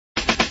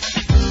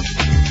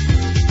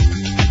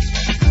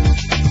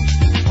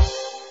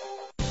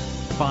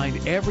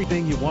find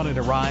everything you want in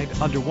a ride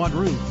under one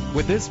roof.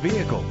 With this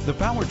vehicle, the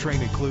powertrain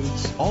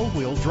includes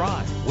all-wheel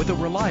drive with a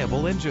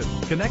reliable engine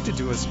connected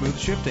to a smooth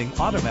shifting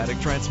automatic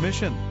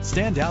transmission.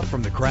 Stand out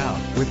from the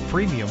crowd with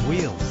premium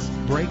wheels.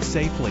 Brake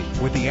safely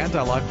with the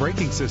anti-lock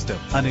braking system.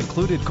 An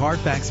included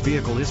Carfax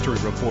vehicle history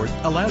report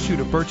allows you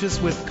to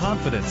purchase with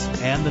confidence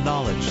and the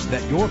knowledge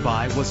that your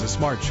buy was a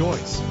smart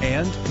choice.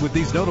 And with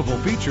these notable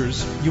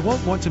features, you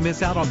won't want to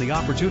miss out on the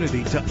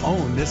opportunity to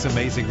own this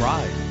amazing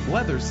ride.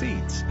 Leather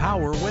seats,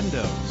 power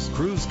windows,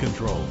 cruise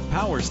control,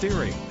 power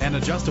steering, and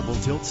adjustable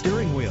tilt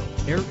steering wheel,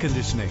 air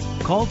conditioning.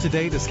 Call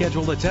today to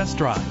schedule a test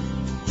drive.